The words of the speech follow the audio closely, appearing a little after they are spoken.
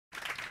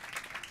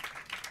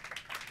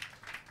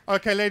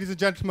Okay, ladies and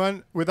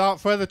gentlemen,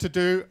 without further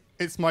ado,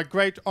 it's my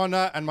great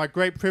honor and my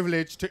great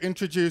privilege to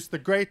introduce the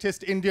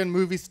greatest Indian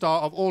movie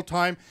star of all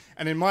time,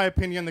 and in my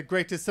opinion, the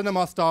greatest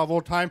cinema star of all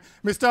time,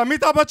 Mr.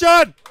 Amitabh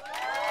Bachchan!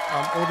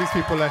 All these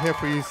people are here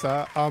for you,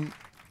 sir.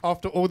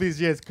 After all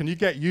these years, can you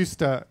get used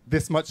to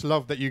this much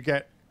love that you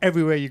get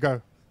everywhere you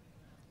go?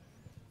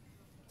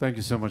 Thank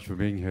you so much for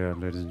being here,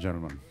 ladies and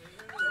gentlemen.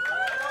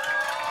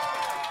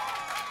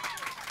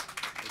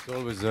 It's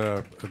always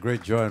a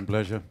great joy and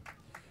pleasure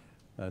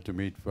to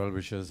meet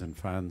well-wishers and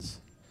fans.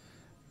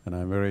 And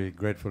I'm very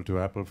grateful to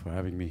Apple for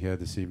having me here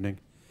this evening.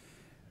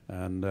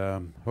 And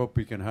hope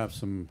we can have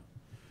some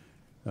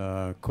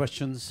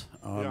questions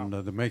on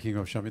the making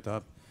of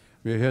Shamitabh.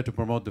 We're here to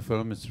promote the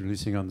film. It's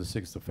releasing on the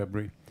 6th of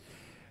February.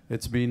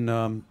 It's been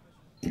a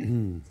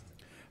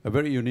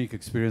very unique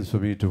experience for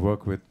me to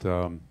work with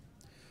R.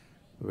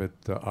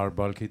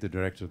 Balki, the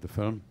director of the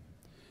film.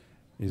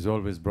 He's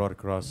always brought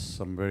across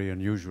some very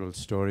unusual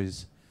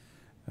stories,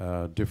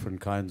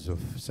 different kinds of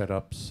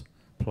setups,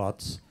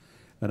 plots,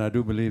 and I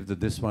do believe that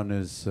this one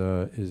is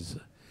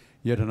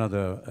yet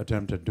another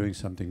attempt at doing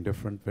something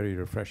different, very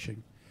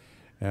refreshing,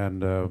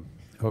 and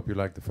hope you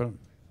like the film.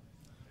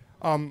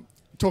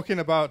 Talking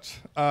about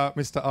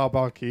Mr. R.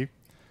 Balki,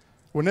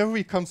 whenever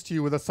he comes to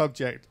you with a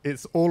subject,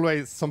 it's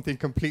always something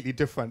completely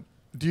different.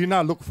 Do you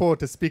now look forward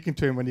to speaking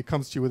to him when he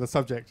comes to you with a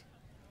subject?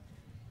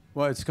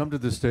 Well, it's come to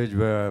the stage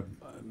where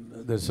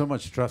there's so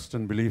much trust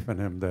and belief in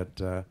him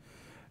that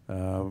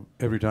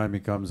every time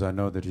he comes, I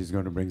know that he's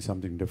going to bring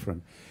something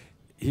different.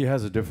 He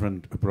has a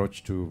different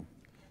approach to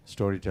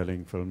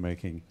storytelling,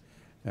 filmmaking,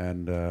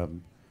 and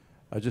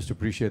I just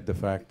appreciate the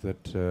fact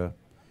that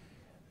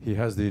he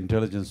has the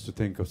intelligence to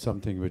think of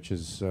something which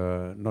is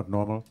not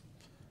normal,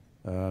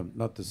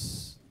 not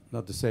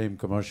the same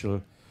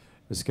commercial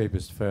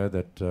escapist fare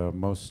that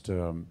most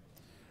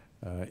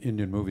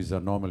Indian movies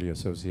are normally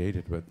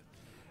associated with.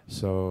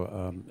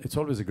 So it's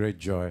always a great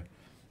joy.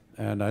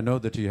 And I know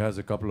that he has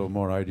a couple of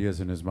more ideas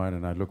in his mind,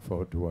 and I look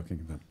forward to working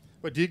with them.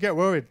 But do you get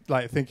worried,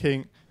 like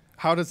thinking,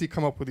 how does he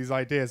come up with these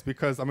ideas?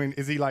 Because, I mean,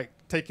 is he like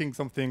taking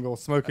something or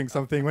smoking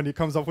something when he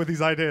comes up with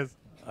these ideas?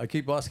 I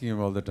keep asking him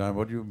all the time,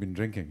 what you've been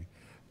drinking?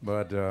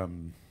 But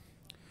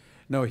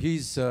no,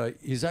 he's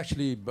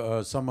actually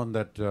someone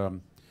that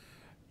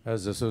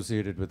has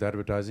associated with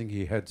advertising.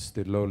 He heads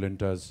the Low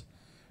Lintas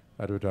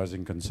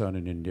advertising concern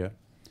in India,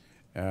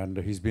 and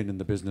he's been in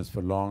the business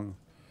for long.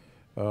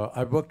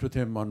 I've worked with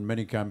him on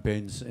many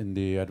campaigns in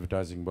the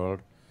advertising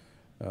world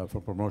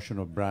for promotion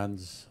of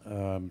brands,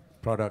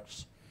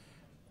 products,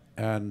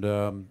 and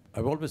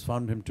I've always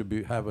found him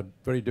to have a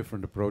very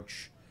different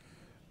approach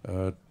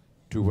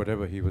to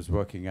whatever he was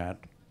working at.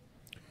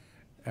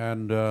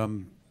 And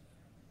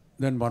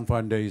then one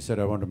fine day he said,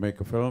 I want to make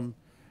a film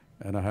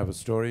and I have a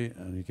story,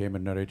 and he came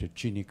and narrated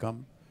Chini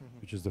Kam,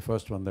 which is the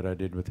first one that I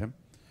did with him.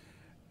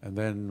 And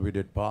then we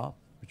did Pa,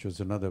 which was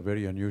another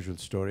very unusual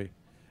story,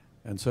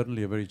 and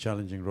certainly a very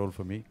challenging role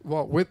for me.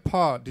 Well, with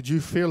Pa, did you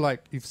feel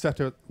like you've set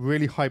a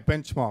really high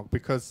benchmark?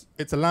 Because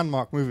it's a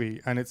landmark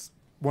movie and it's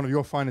one of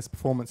your finest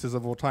performances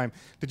of all time.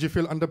 Did you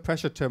feel under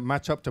pressure to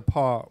match up to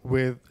Pa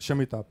with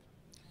Shamitabh?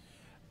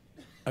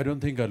 I don't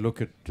think I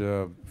look at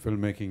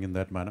filmmaking in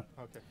that manner.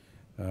 Okay.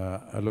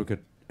 I look at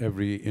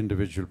every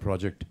individual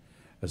project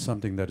as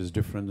something that is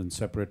different and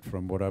separate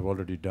from what I've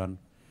already done.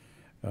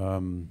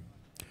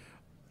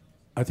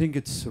 I think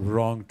it's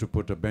wrong to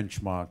put a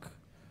benchmark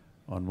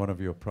on one of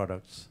your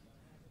products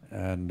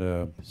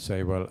and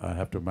say, well, I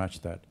have to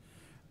match that.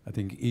 I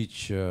think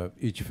each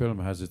film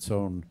has its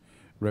own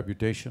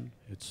reputation,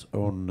 its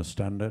own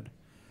standard,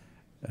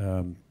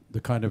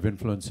 the kind of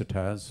influence it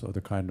has, or the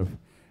kind of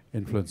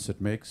influence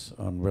it makes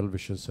on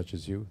well-wishers such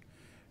as you,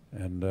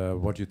 and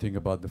what you think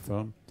about the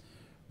film.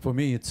 For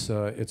me, it's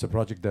a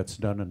project that's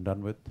done and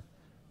done with,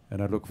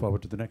 and I look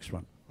forward to the next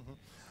one.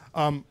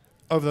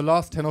 Over the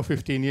last 10 or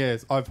 15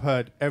 years, I've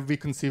heard every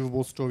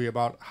conceivable story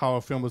about how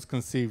a film was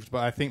conceived,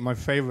 but I think my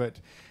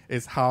favorite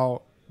is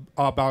how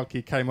R.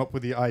 Balki came up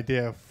with the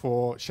idea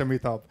for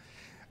Shamitabh.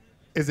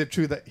 Is it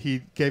true that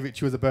he gave it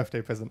to you as a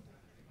birthday present?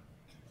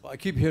 Well, I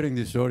keep hearing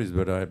these stories,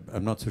 but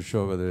I'm not so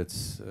sure whether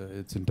it's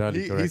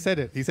entirely correct. He said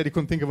it. He said he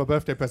couldn't think of a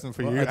birthday present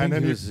for you. I think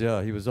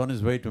he was on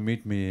his way to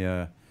meet me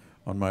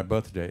on my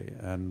birthday,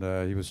 and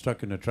he was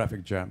stuck in a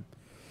traffic jam.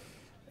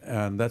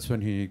 And that's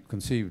when he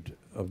conceived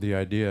of the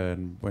idea,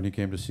 and when he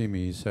came to see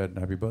me, he said,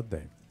 "Happy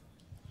birthday."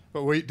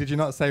 But did you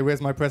not say,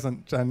 "Where's my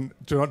present?" and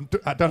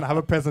I don't have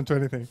a present or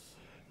anything?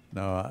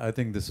 No, I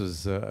think this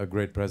was a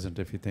great present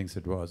if he thinks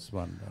it was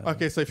one.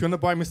 Okay, so if you want to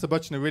buy Mr.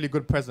 Bachchan a really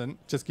good present,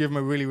 just give him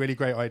a really, really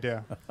great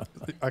idea.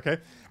 Okay?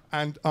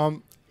 And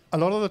a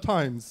lot of the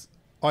times,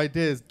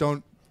 ideas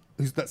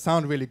that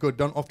sound really good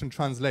don't often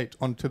translate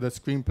onto the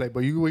screenplay,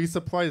 but were you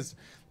surprised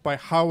by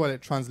how well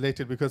it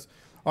translated? Because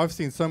I've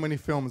seen so many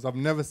films, I've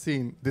never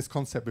seen this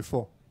concept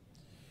before.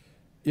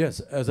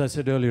 Yes, as I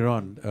said earlier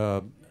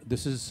on,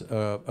 this is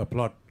a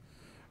plot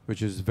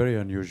which is very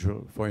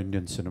unusual for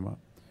Indian cinema.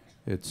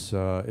 It's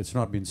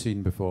not been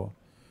seen before,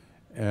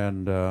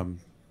 and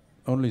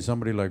only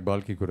somebody like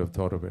Balki could have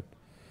thought of it.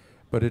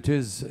 but it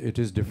is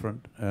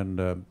different.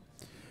 And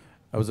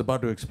I was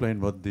about to explain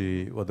what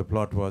the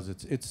plot was.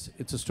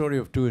 It's a story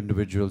of two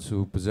individuals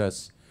who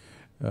possess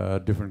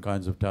different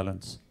kinds of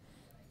talents,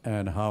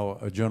 and how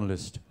a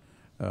journalist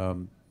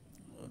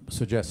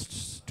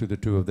suggests to the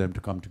two of them to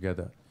come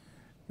together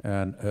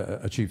and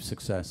achieve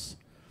success.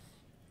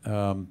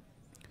 Dhanush,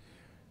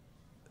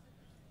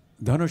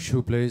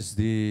 who plays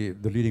the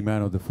leading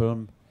man of the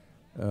film,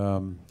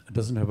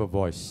 doesn't have a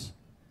voice,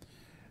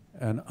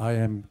 and I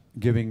am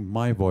giving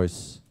my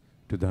voice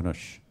to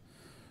Dhanush.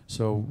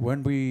 So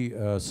when we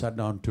sat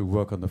down to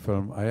work on the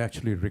film, I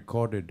actually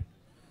recorded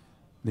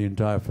the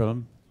entire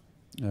film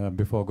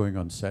before going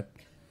on set,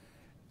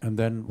 and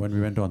then when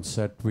we went on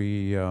set,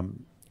 we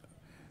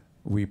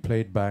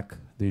played back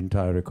the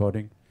entire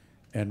recording,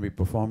 and we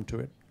performed to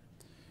it.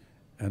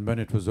 And when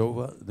it was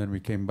over, then we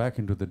came back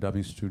into the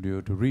dubbing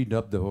studio to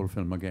redub the whole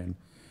film again,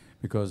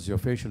 because your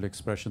facial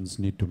expressions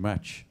need to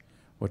match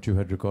what you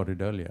had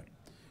recorded earlier.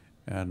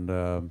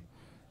 And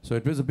so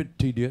it was a bit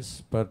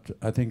tedious, but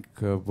I think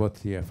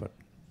worth the effort.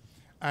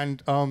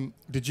 And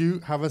did you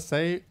have a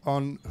say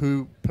on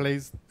who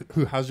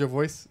has your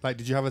voice? Like,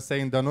 did you have a say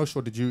in Dhanush,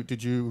 or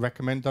did you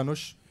recommend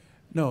Dhanush?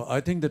 No,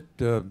 I think that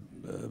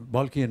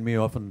Balki and me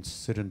often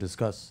sit and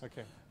discuss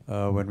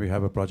when we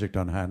have a project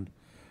on hand.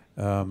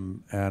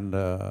 And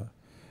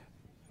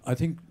I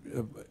think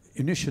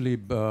initially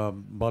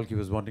Balki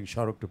was wanting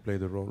Shah Rukh to play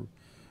the role,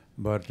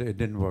 but it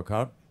didn't work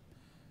out.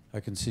 I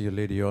can see a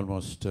lady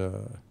almost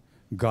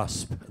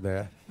gasp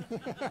there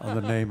on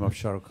the name of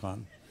Shah Rukh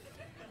Khan.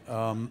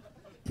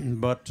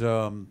 But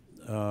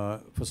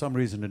for some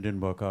reason it didn't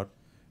work out,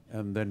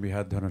 and then we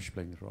had Dhanush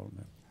playing the role.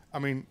 I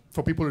mean,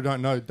 for people who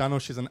don't know,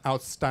 Dhanush is an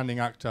outstanding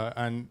actor,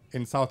 and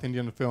in South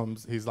Indian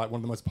films, he's like one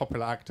of the most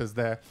popular actors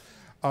there.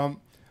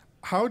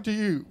 How do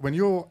you, when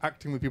you're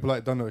acting with people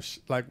like Dhanush,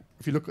 like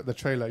if you look at the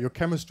trailer, your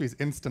chemistry is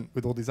instant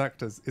with all these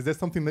actors. Is there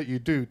something that you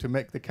do to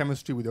make the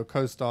chemistry with your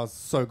co-stars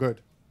so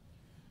good?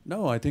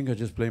 No, I think I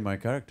just play my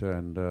character,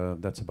 and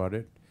that's about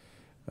it.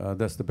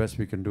 That's the best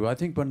we can do. I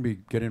think when we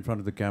get in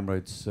front of the camera,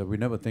 it's we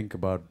never think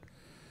about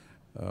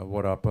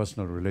what our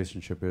personal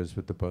relationship is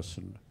with the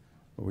person.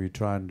 We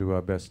try and do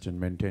our best in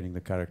maintaining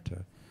the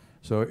character.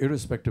 So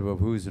irrespective of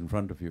who is in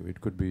front of you,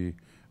 it could be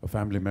a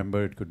family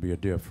member, it could be a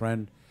dear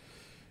friend,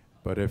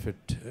 but if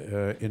it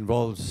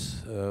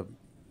involves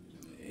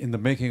in the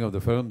making of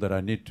the film that I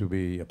need to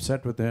be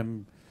upset with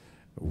him,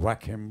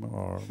 whack him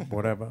or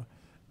whatever,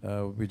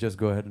 we just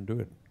go ahead and do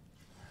it.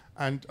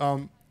 And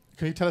can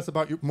you tell us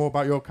more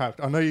about your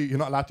character? I know you're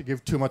not allowed to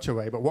give too much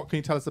away, but what can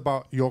you tell us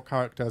about your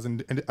character as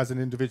an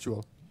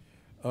individual?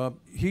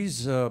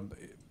 He's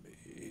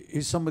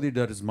somebody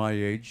that is my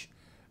age,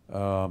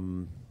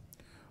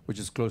 which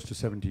is close to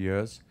 70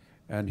 years,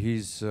 and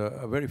he's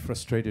a very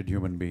frustrated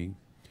human being.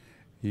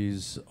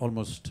 He's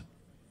almost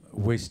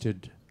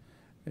wasted.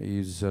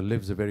 He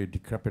lives a very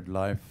decrepit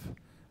life,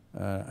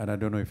 and I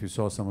don't know if you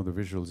saw some of the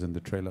visuals in the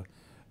trailer.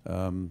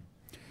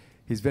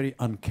 He's very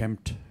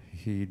unkempt.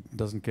 He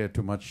doesn't care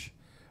too much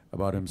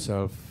about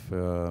himself.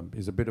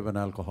 He's a bit of an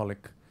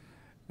alcoholic,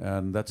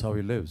 and that's how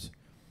he lives.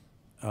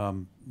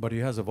 But he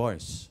has a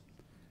voice,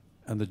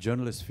 and the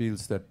journalist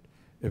feels that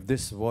if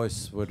this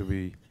voice were to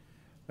be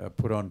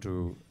put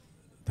onto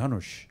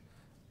Dhanush,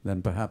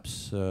 then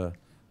perhaps the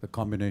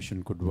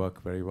combination could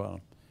work very well,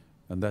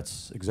 and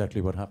that's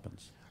exactly what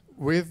happens.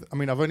 I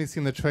mean, I've only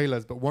seen the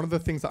trailers, but one of the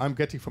things that I'm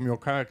getting from your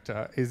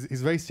character is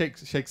he's very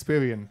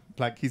Shakespearean.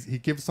 Like he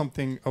gives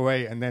something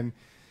away, and then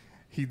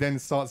he then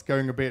starts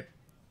going a bit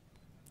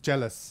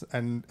jealous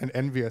and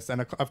envious.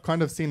 And I've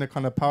kind of seen a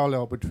kind of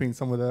parallel between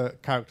some of the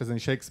characters in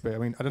Shakespeare. I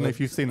mean, I don't know if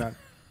you've seen that.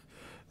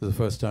 This is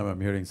the first time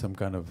I'm hearing some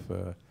kind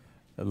of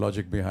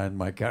logic behind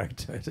my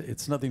character.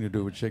 It's nothing to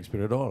do with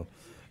Shakespeare at all.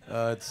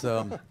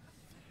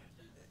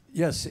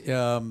 Yes,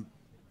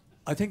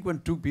 I think when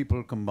two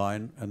people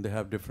combine and they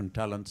have different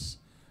talents,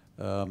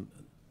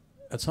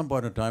 at some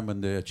point in time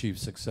when they achieve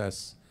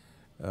success,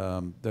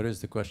 there is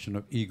the question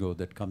of ego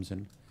that comes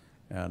in,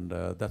 and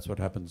that's what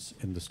happens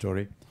in the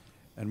story.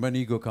 And when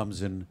ego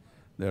comes in,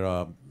 there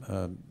are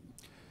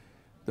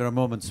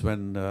moments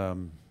when a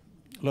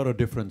lot of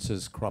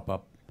differences crop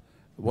up.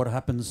 What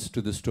happens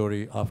to the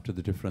story after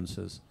the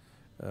differences,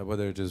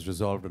 whether it is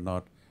resolved or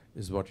not,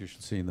 is what you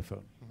should see in the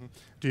film. Mm-hmm.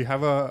 Do you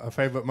have a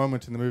favorite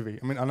moment in the movie?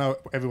 I mean, I know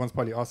everyone's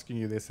probably asking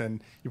you this,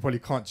 and you probably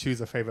can't choose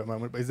a favorite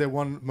moment, but is there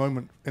one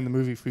moment in the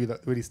movie for you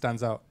that really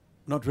stands out?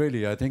 Not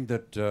really. I think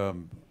that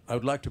I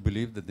would like to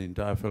believe that the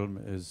entire film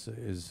is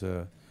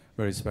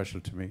very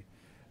special to me.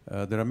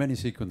 There are many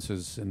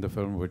sequences in the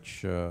film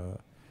which are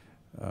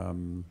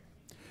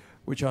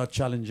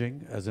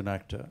challenging as an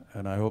actor,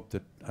 and I hope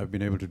that I've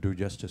been able to do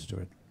justice to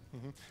it.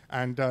 Mm-hmm.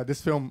 And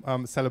this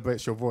film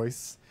celebrates your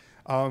voice.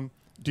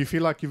 Do you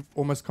feel like you've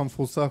almost come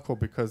full circle,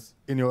 because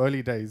in your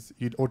early days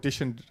you'd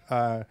auditioned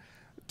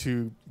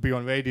to be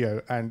on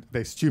radio and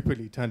they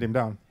stupidly turned him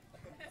down?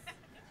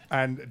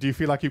 And do you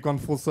feel like you've gone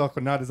full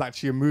circle now? There's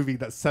actually a movie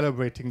that's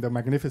celebrating the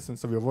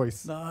magnificence of your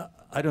voice. No,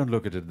 I don't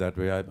look at it that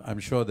way. I'm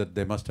sure that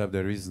they must have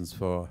their reasons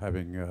for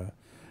having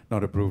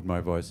not approved my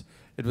voice.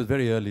 It was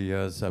very early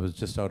years. I was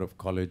just out of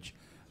college,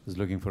 was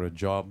looking for a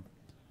job,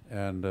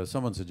 and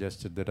someone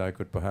suggested that I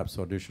could perhaps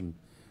audition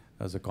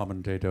as a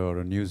commentator or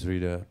a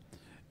newsreader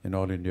in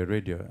All India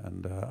Radio,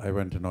 and I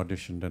went and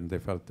auditioned, and they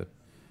felt that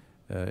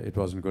it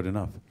wasn't good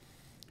enough.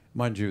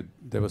 Mind you,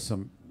 there were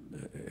some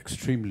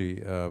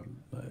extremely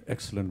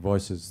excellent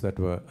voices that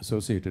were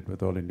associated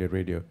with All India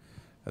Radio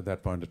at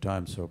that point of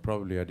time, so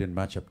probably I didn't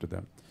match up to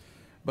them.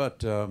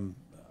 But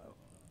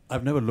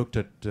I've never looked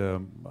at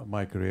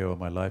my career or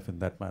my life in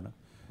that manner.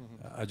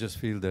 I just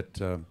feel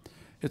that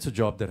it's a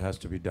job that has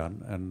to be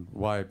done, and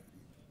why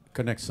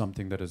connect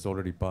something that has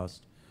already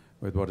passed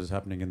with what is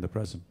happening in the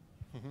present.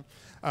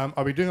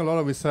 I'll be doing a lot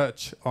of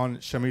research on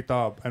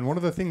Shamitabh, and one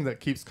of the things that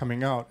keeps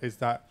coming out is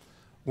that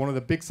one of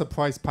the big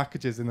surprise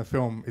packages in the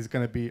film is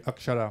going to be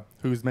Akshara,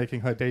 who's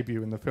making her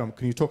debut in the film.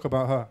 Can you talk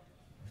about her?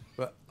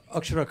 Well,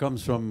 Akshara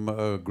comes from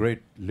a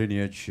great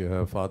lineage.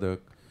 Her father,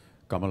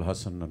 Kamal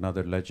Hassan,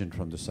 another legend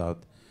from the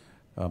south.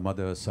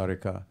 Mother,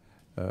 Sarika,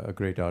 a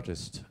great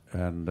artist.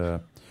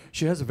 And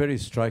she has a very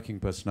striking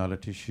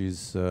personality. She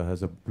has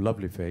a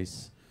lovely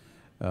face.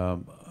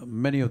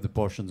 Many of the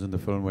portions in the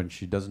film when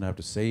she doesn't have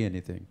to say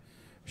anything,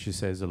 she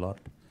says a lot.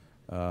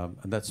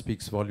 And that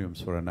speaks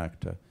volumes for an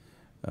actor.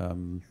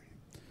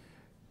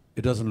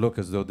 It doesn't look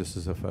as though this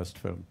is her first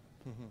film.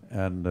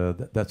 And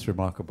that's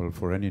remarkable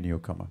for any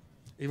newcomer.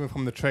 Even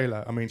from the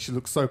trailer, I mean, she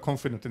looks so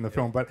confident in the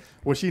film, but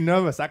was she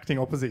nervous acting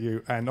opposite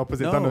you and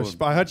opposite No. Dhanush?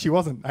 But I heard she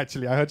wasn't,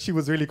 actually. I heard she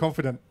was really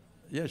confident.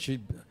 Yeah,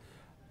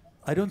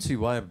 I don't see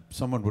why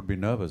someone would be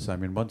nervous. I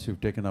mean, once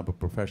you've taken up a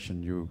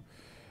profession, you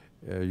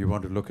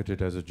want to look at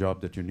it as a job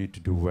that you need to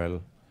do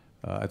well.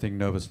 I think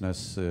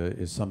nervousness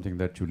is something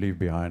that you leave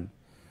behind,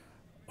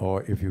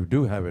 or if you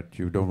do have it,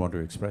 you don't want to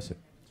express it.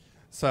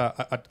 Sir,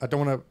 I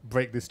don't want to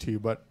break this to you,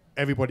 but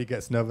everybody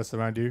gets nervous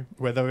around you,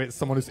 whether it's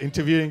someone who's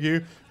interviewing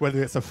you,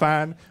 whether it's a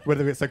fan,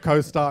 whether it's a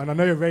co-star. And I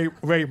know you're very,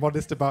 very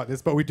modest about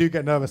this, but we do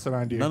get nervous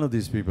around you. None of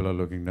these people are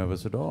looking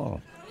nervous at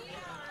all.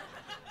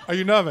 Are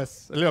you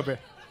nervous? A little bit.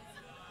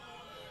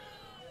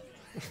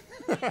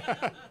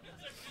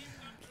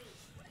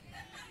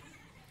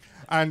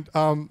 And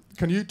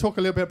can you talk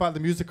a little bit about the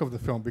music of the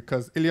film?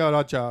 Because Ilya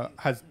Raja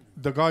has,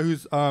 the guy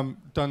who's done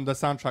the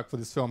soundtrack for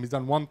this film, he's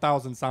done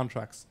 1,000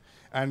 soundtracks.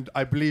 And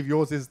I believe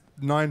yours is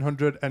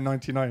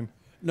 999.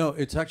 No,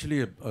 it's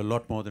actually a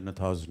lot more than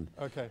 1,000.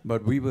 Okay.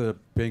 But we were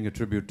paying a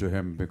tribute to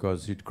him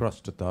because he'd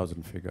crossed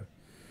 1,000 figure.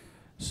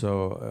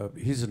 So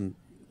he's an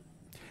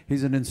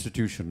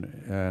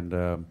institution, and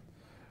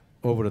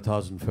over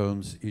 1,000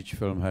 films, each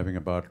film having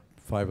about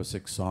 5 or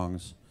 6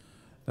 songs.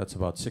 That's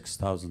about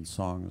 6,000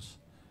 songs.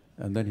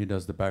 And then he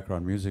does the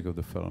background music of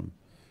the film.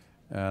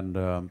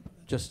 And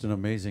just an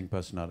amazing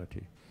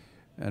personality.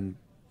 And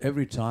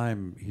every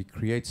time he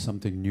creates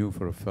something new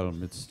for a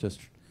film, it's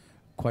just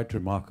quite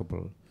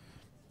remarkable.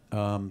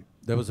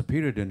 There was a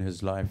period in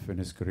his life, in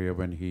his career,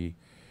 when he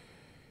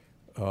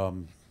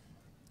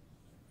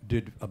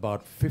did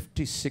about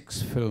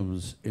 56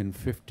 films in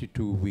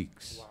 52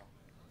 weeks. Wow.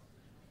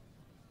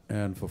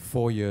 And for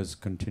 4 years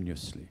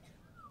continuously.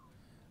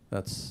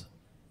 That's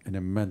an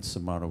immense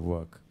amount of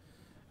work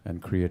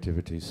and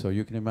creativity. So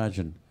you can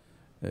imagine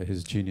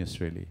his genius,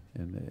 really,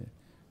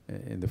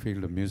 in the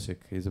field of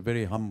music. He's a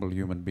very humble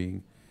human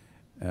being.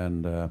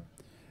 And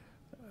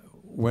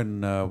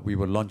when we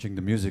were launching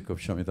the music of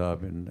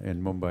Shamitabh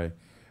in Mumbai,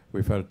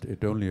 we felt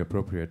it only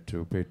appropriate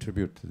to pay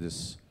tribute to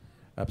this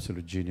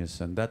absolute genius.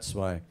 And that's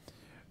why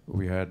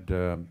we had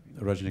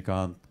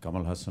Rajnikant,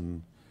 Kamal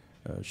Hassan,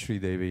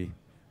 Sridevi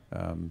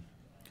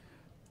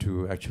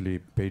to actually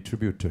pay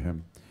tribute to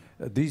him.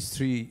 These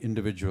 3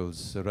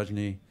 individuals,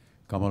 Rajni,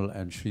 Kamal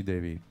and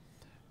Sridevi,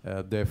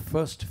 their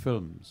first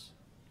films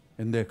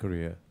in their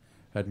career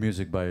had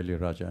music by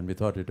Ilayaraja, and we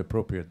thought it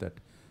appropriate that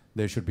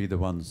they should be the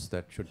ones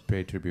that should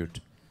pay tribute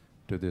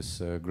to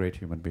this great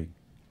human being.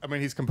 I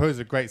mean, he's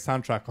composed a great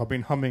soundtrack. I've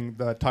been humming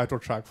the title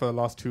track for the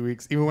last 2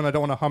 weeks. Even when I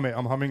don't want to hum it,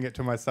 I'm humming it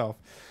to myself.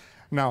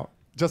 Now,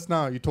 just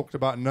now you talked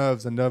about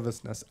nerves and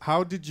nervousness.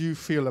 How did you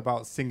feel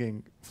about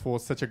singing for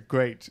such a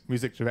great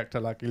music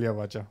director like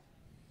Ilayaraja?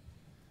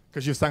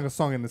 Because you sang a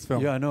song in this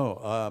film. Yeah, I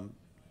know.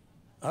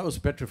 I was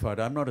petrified.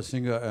 I'm not a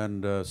singer,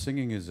 and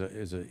singing is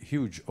a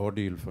huge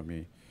ordeal for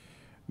me.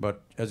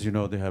 But as you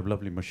know, they have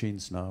lovely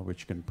machines now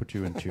which can put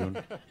you in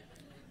tune.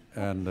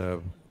 And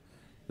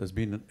there's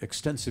been an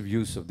extensive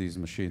use of these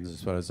machines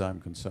as far as I'm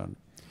concerned.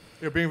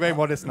 You're being very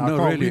modest now. No,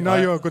 Come on, really, we know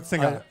you're a good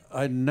singer.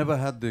 I never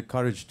had the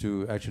courage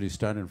to actually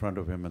stand in front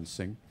of him and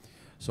sing.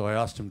 So I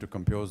asked him to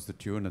compose the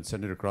tune and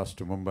send it across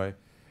to Mumbai.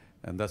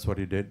 And that's what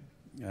he did.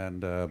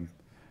 And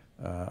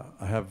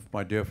I have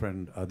my dear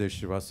friend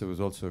Adesh Srivastava, who's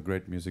also a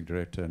great music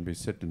director, and we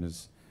sit in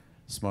his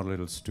small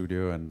little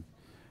studio and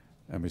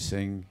we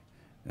sing,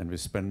 and we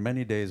spend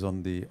many days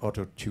on the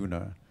auto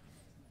tuner.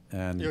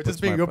 And You're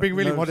being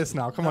really modest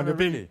now. Come on, you're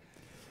being. Really.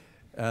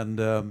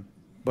 And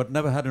but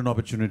never had an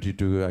opportunity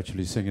to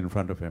actually sing in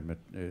front of him.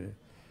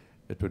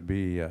 It would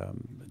be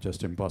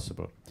just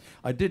impossible.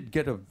 I did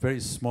get a very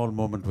small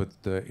moment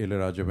with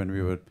Ilayaraja when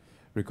we were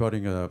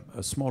recording a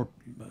small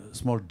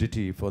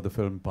ditty for the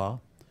film Pa.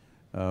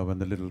 when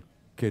the little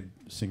kid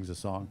sings a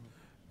song.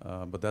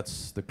 But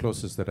that's the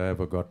closest that I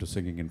ever got to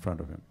singing in front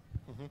of him.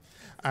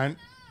 And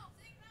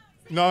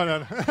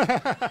no.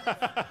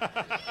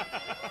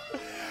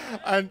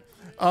 And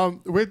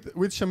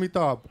with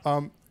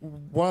Shamitabh,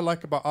 what I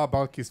like about Art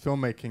Balki's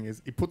filmmaking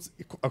is he puts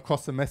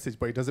across the message,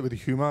 but he does it with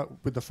humor.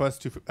 With the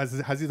first two,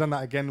 has he done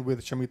that again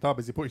with Shamitabh?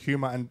 Has he put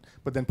humor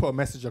but then put a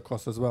message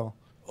across as well?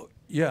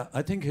 Yeah,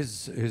 I think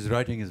his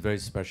writing is very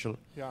special.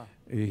 Yeah,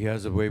 he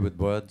has a way with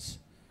words.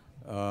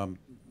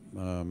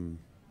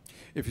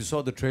 If you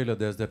saw the trailer,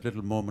 there's that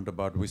little moment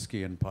about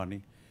whiskey and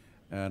pani,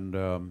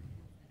 and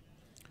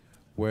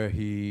where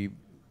he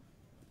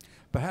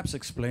perhaps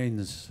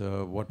explains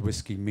what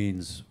whiskey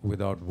means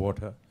without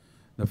water.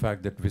 The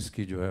fact that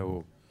whiskey जो है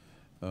वो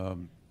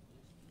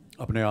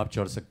अपने आप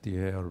चढ़ सकती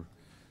है, और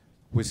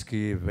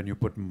whiskey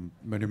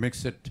when you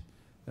mix it,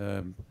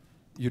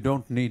 you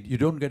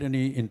don't get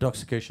any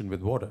intoxication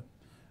with water,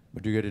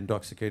 but you get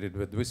intoxicated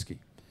with whiskey.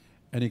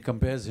 And he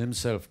compares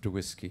himself to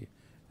whiskey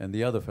and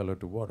the other fellow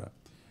to water.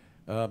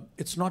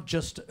 It's not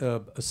just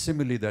a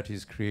simile that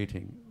he's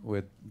creating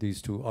with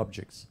these two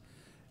objects.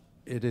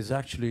 It is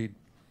actually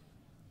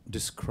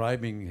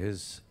describing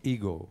his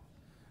ego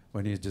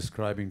when he's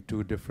describing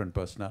two different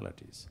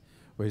personalities,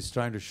 where he's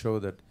trying to show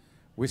that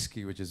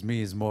whiskey, which is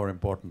me, is more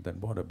important than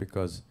water,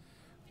 because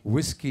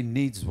whiskey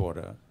needs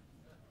water,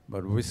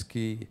 but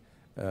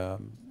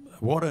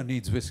water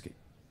needs whiskey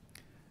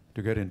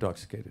to get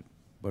intoxicated,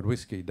 but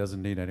whiskey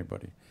doesn't need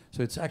anybody.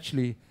 So it's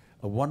actually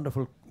a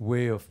wonderful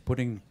way of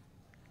putting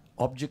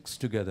objects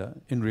together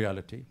in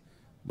reality,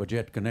 but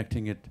yet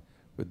connecting it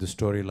with the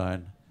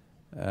storyline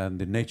and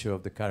the nature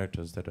of the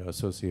characters that are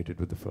associated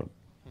with the film.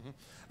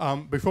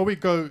 Before we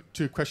go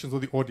to questions of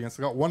the audience,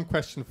 I got one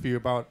question for you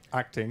about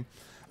acting.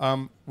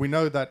 We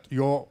know that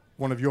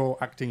one of your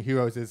acting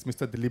heroes is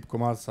Mr. Dilip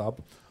Kumar Saab.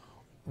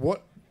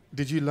 What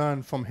did you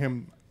learn from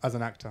him as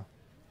an actor?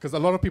 Because a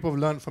lot of people have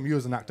learned from you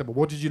as an actor, but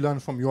what did you learn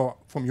from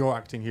your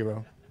acting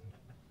hero?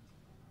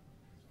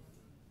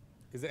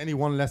 Is there any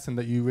one lesson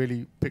that you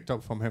really picked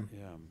up from him?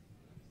 Yeah.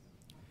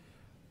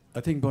 I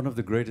think one of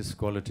the greatest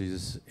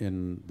qualities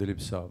in Dilip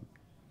Saab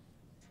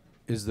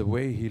is the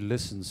way he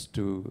listens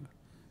to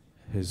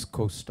his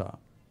co-star.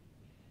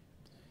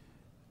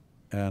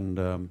 And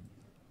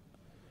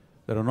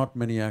there are not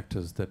many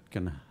actors that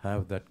can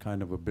have that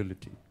kind of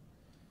ability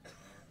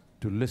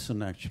to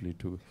listen actually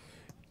to,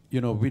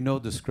 we know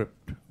the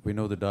script, we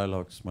know the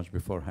dialogues much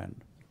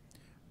beforehand.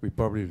 We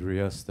probably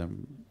rehearse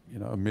them,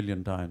 a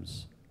million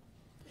times.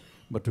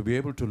 But to be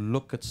able to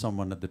look at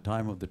someone at the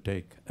time of the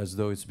take as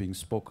though it's being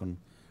spoken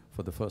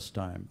for the first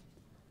time,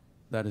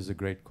 that is a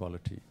great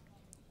quality.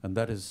 And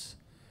that is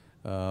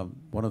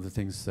one of the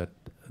things that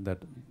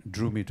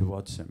drew me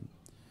towards him.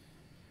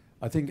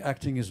 I think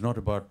acting is not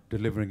about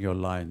delivering your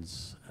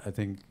lines. I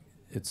think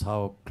it's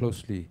how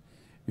closely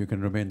you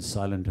can remain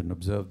silent and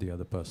observe the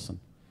other person.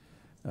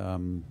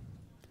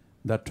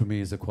 That to me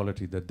is a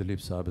quality that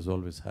Dilip Saab has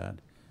always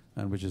had,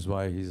 and which is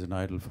why he's an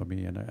idol for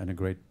me and a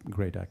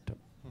great actor.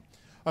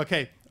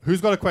 Okay,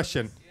 who's got a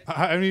question?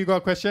 Only you got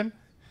a question?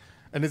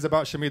 And it's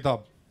about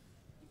Shamitabh.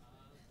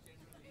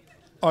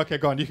 Okay,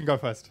 go on, you can go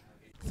first.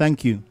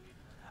 Thank you.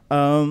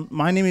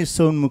 My name is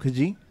Son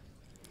Mukherjee.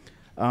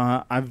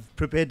 I've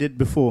prepared it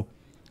before.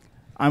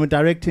 I'm a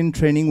director in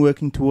training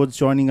working towards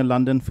joining a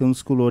London film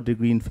school or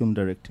degree in film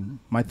directing.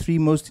 My three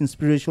most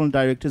inspirational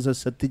directors are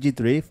Satyajit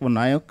Ray for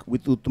Nayak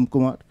with Uttam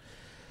Kumar,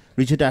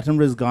 Richard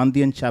Attenborough's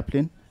Gandhi and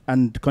Chaplin,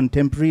 and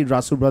contemporary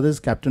Rasu Brothers'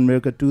 Captain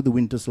America 2, The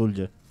Winter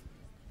Soldier.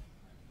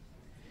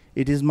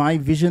 It is my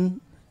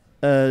vision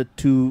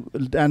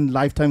and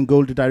lifetime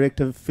goal to direct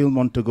a film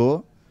on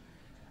Tagore,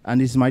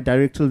 and it's my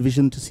directorial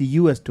vision to see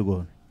you as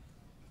Tagore.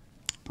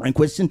 My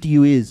question to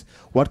you is,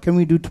 what can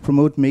we do to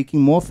promote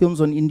making more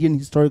films on Indian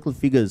historical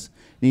figures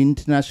in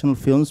international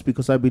films?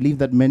 Because I believe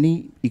that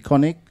many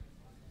iconic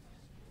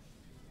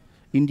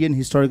Indian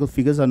historical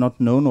figures are not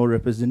known or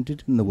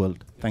represented in the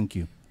world. Thank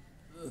you.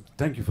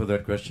 Thank you for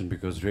that question,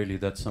 because really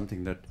that's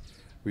something that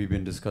we've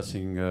been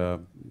discussing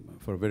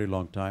for a very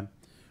long time.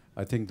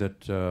 I think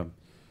that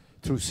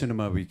through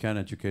cinema we can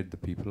educate the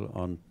people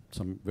on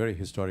some very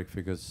historic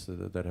figures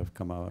that have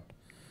come out.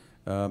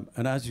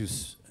 And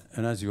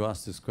as you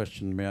asked this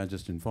question, may I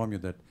just inform you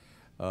that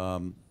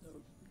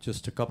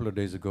just a couple of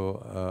days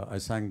ago I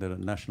sang the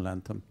national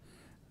anthem.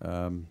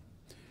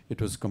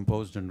 It was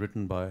composed and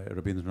written by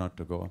Rabindranath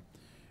Tagore.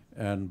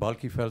 And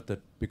Balki felt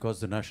that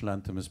because the national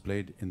anthem is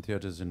played in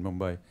theatres in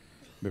Mumbai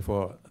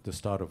before the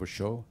start of a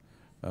show,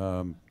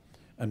 and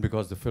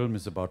because the film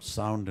is about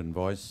sound and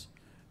voice,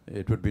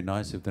 it would be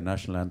nice if the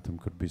national anthem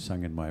could be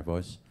sung in my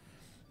voice.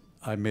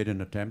 I made an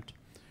attempt.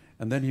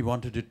 And then he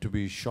wanted it to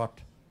be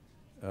shot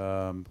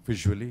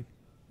visually.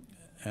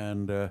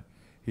 And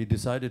he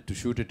decided to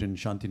shoot it in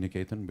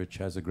Shantiniketan, which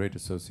has a great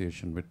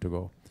association with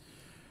Tagore.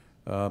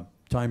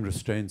 Time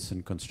restraints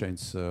and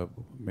constraints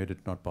made it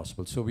not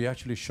possible. So we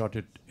actually shot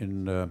it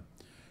in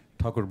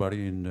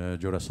Thakurbadi in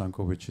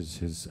Jorasanko, which is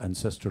his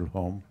ancestral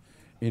home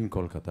in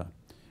Kolkata.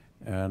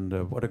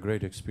 And what a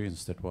great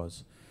experience that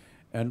was.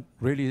 And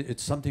really,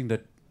 it's something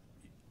that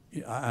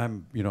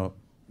I'm,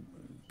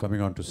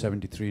 coming on to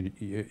 73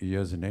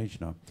 years in age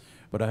now,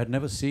 but I had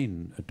never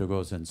seen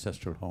Tagore's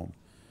ancestral home.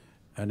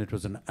 And it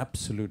was an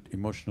absolute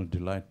emotional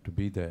delight to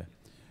be there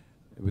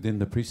within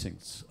the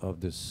precincts of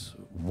this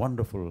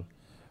wonderful,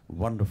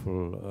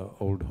 wonderful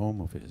old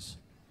home of his.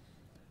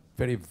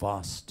 Very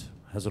vast,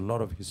 has a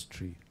lot of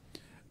history.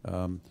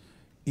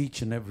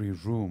 Each and every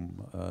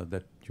room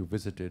that you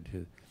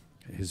visited,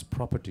 his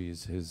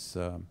properties, his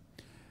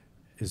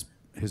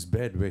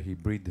bed where he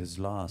breathed his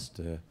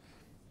last,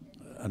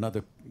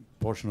 another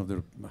portion of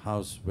the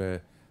house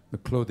where the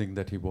clothing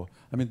that he wore.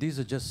 I mean, these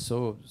are just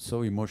so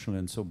emotional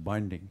and so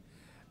binding.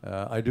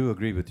 I do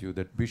agree with you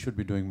that we should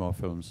be doing more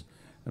films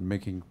and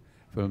making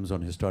films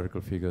on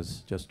historical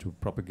figures just to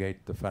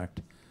propagate the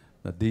fact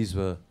that these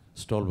were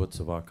stalwarts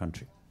of our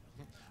country.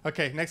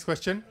 Okay, next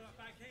question.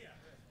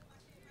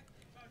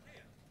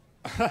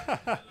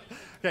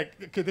 Okay,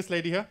 this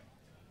lady here.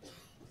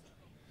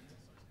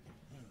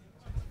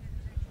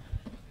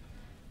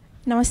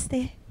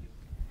 Namaste.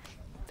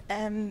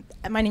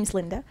 My name's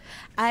Linda.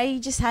 I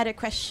just had a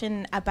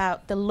question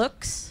about the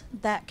looks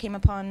that came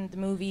upon the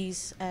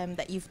movies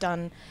that you've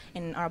done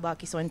in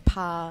Arabaki, so in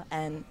Pa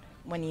and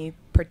when you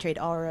portrayed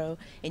Oro,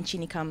 in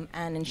Chinikam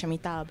and in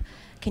Shamitabh.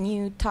 Can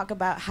you talk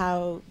about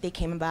how they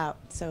came about,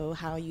 so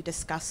how you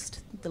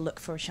discussed the look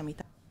for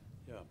Shamitabh?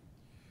 Yeah.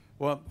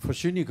 Well, for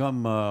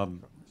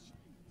Chinikam,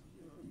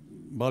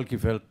 Balki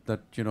felt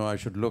that, I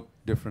should look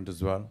different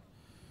as well.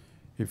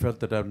 He felt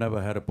that I've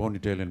never had a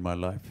ponytail in my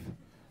life,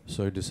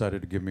 so he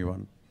decided to give me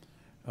one.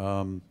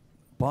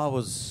 Pa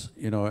was,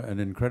 an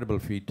incredible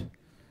feat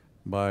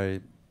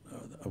by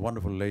a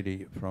wonderful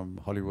lady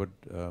from Hollywood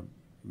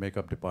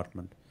makeup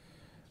department.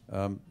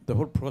 The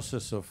whole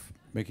process of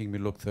making me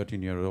look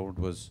 13-year-old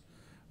was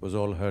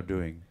all her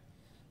doing.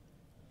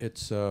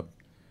 It's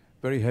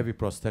very heavy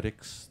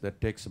prosthetics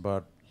that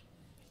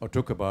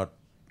took about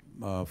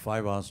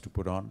 5 hours to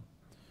put on,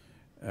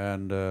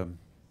 and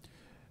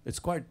it's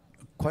quite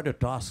a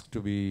task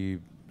to be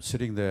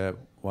sitting there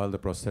while the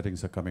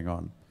prosthetics are coming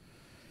on.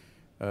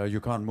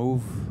 You can't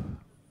move,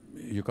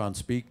 you can't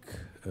speak,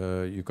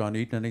 you can't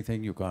eat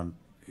anything,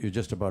 you're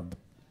just about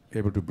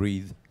able to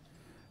breathe.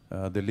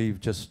 They leave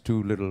just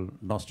 2 little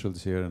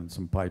nostrils here and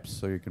some pipes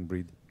so you can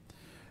breathe.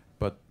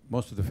 But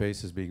most of the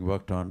face is being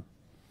worked on,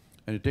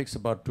 and it takes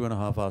about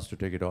 2.5 hours to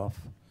take it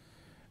off.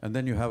 And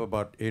then you have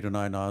about 8 or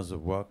 9 hours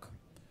of work.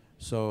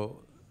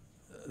 So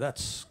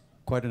that's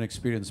quite an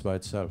experience by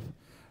itself.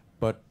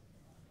 But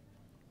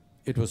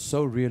it was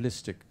so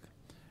realistic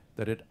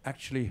that it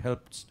actually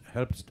helped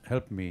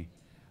me,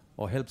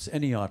 or helps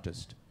any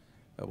artist.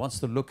 Once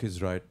the look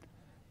is right,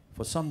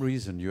 for some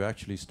reason you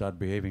actually start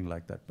behaving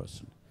like that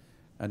person.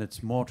 And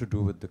it's more to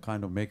do with the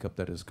kind of makeup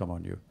that has come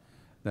on you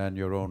than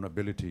your own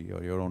ability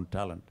or your own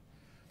talent.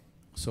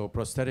 So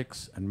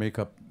prosthetics and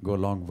makeup go a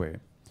long way.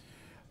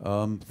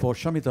 For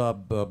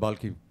Shamitabh,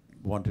 Balki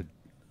wanted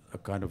a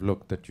kind of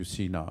look that you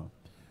see now.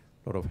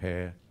 A lot of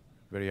hair,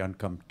 very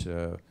unkempt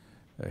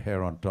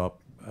hair on top,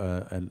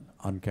 an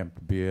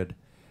unkempt beard.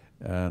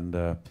 And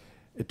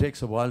it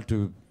takes a while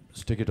to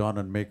stick it on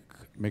and make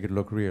it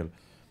look real.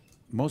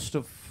 Most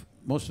of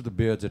the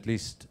beards, at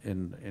least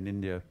in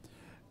India,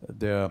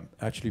 they're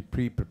actually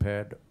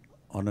pre-prepared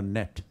on a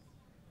net.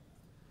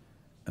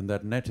 And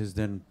that net is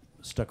then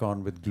stuck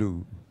on with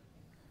glue.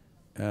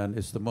 And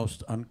it's the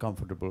most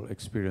uncomfortable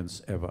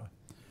experience ever,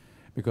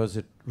 because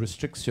it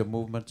restricts your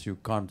movements. You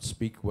can't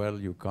speak well,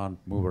 you can't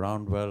move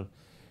around well,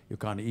 you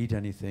can't eat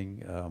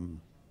anything.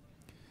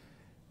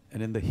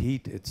 And in the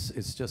heat,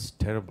 it's just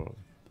terrible.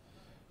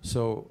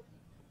 So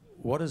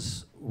what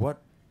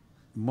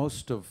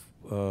most of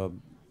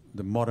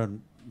the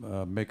modern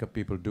makeup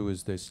people do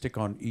is they stick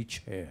on each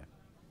hair.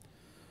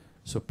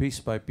 So piece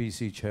by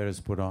piece, each hair is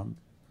put on,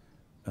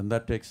 and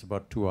that takes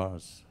about 2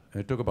 hours.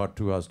 And it took about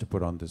 2 hours to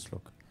put on this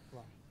look.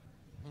 Wow.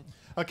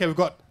 Okay, we've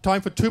got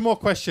time for 2 more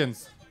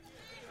questions.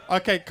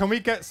 Okay, can we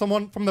get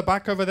someone from the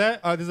back over there?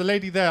 There's a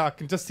lady there. I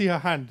can just see her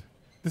hand.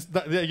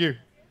 You.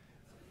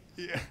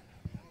 Yeah.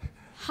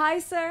 Hi,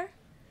 sir.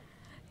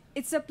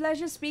 It's a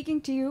pleasure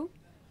speaking to you.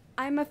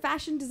 I'm a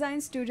fashion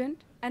design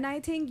student, and I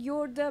think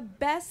you're the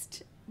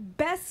best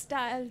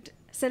styled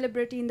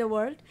celebrity in the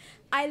world.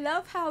 I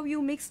love how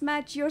you mix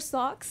match your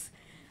socks.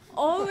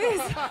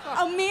 Always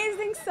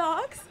amazing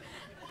socks.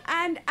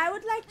 And I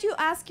would like to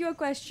ask you a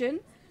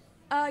question.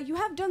 You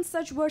have done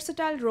such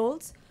versatile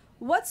roles.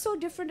 What's so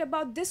different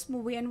about this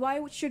movie, and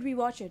why should we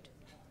watch it?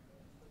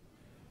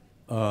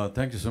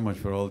 Thank you so much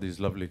for all these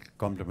lovely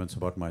compliments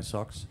about my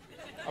socks.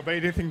 I bet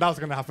you didn't think that was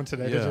going to happen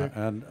today, did you?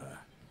 And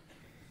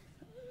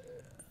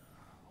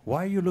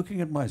why are you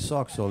looking at my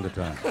socks all the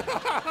time?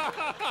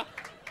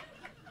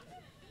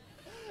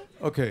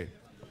 Okay.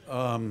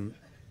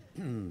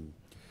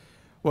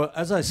 Well,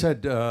 as I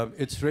said,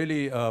 it's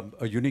really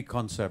a unique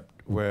concept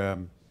where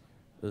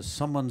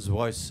someone's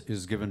voice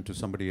is given to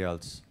somebody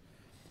else.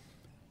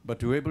 But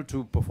to be able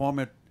to perform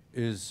it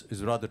is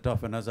rather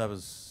tough. And as I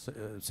was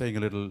saying a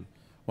little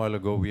while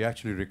ago, we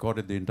actually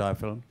recorded the entire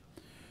film.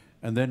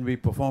 And then we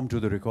performed to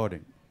the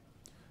recording.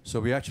 So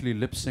we actually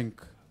lip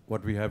sync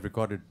what we have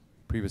recorded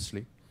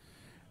previously.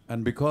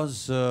 And because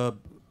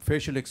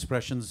facial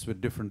expressions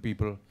with different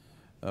people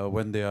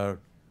when they are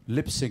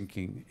lip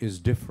syncing is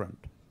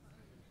different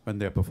when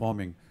they're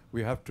performing,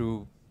 we have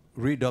to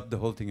redub the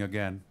whole thing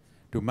again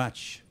to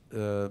match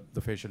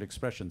the facial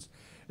expressions.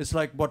 It's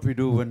like what we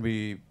do when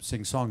we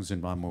sing songs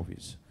in our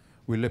movies.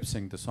 We lip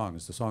sync the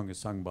songs. The song is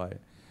sung by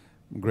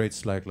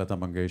greats like Lata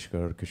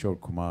Mangeshkar, Kishore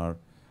Kumar,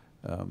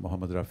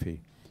 Mohammed Rafi,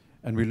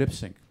 and we lip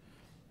sync.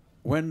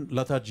 When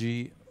Lata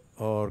ji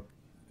or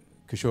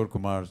Kishore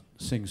Kumar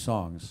sing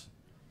songs,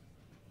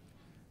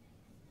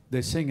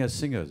 they sing as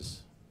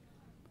singers.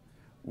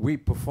 We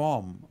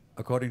perform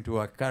according to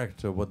our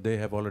character what they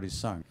have already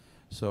sung.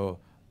 So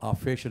our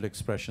facial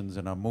expressions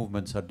and our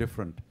movements are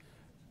different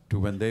to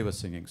when they were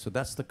singing. So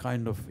that's the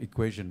kind of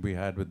equation we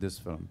had with this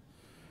film.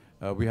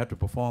 We had to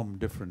perform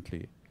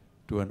differently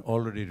to an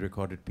already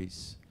recorded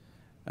piece.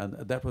 And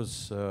that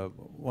was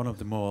one of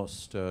the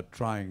most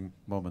trying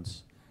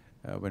moments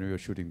when we were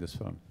shooting this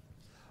film.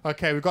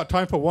 Okay, we've got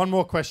time for one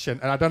more question,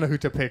 and I don't know who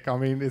to pick. I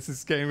mean, this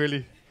is getting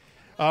really...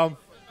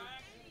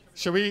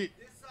 shall we...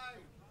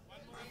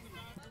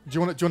 Do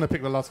you want to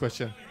pick the last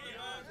question?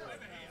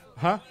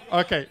 Huh?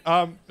 Okay.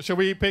 Shall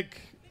we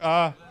pick...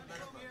 huh?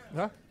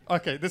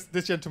 Okay,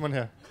 this gentleman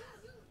here.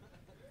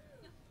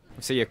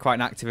 So you're quite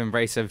an active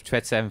embracer of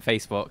Twitter and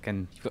Facebook,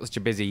 and you've got such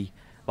a busy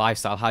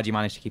lifestyle. How do you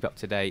manage to keep up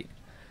to date?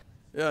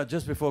 Yeah,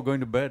 just before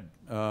going to bed,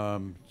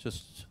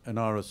 just an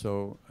hour or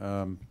so,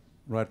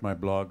 write my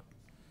blog,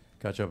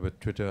 catch up with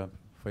Twitter,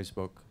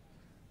 Facebook.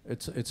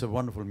 It's a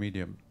wonderful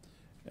medium.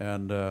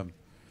 And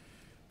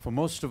for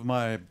most of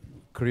my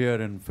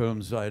career in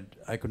films, I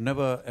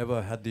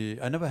never had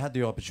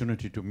the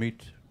opportunity to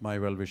meet my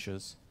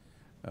well-wishers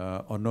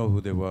or know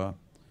who they were,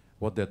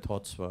 what their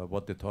thoughts were,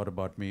 what they thought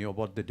about me, or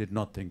what they did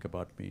not think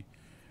about me.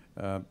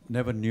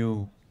 Never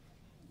knew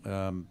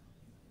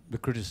the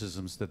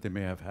criticisms that they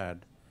may have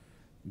had,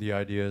 the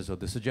ideas or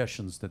the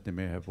suggestions that they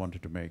may have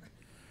wanted to make.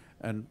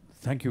 And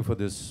thank you for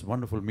this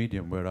wonderful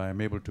medium where I am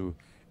able to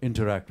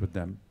interact with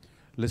them,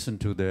 listen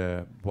to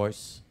their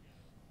voice.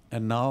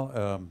 And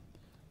now,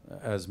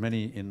 as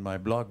many in my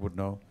blog would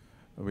know,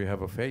 we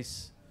have a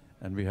face,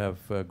 and we have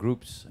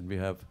groups, and we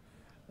have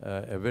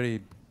a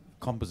very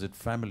composite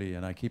family,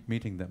 and I keep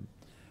meeting them.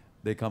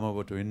 They come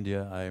over to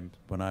India.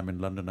 When I'm in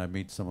London, I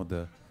meet some of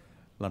the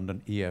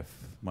London EF,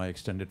 my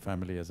extended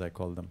family, as I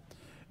call them.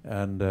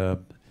 And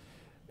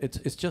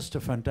it's just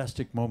a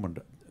fantastic moment.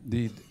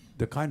 The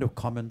kind of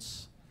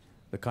comments,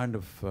 the kind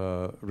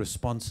of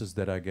responses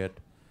that I get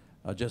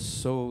are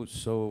just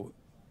so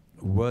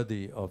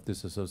worthy of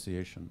this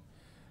association.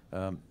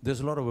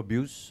 There's a lot of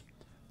abuse,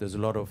 there's a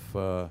lot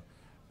of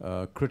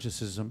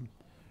criticism,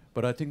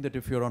 but I think that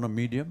if you're on a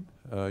medium,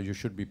 you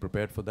should be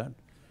prepared for that.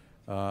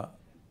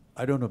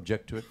 I don't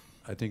object to it.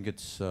 I think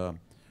it's,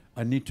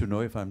 I need to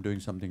know if I'm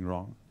doing something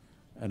wrong,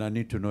 and I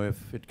need to know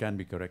if it can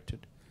be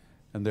corrected.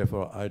 And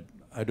therefore,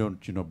 I don't,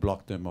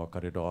 block them or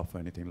cut it off or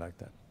anything like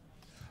that.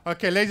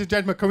 Okay, ladies and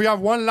gentlemen, can we have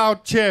one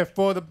loud cheer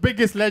for the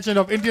biggest legend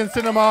of Indian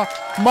cinema,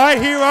 my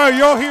hero,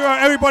 your hero,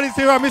 everybody's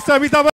hero, Mr. Amitabh?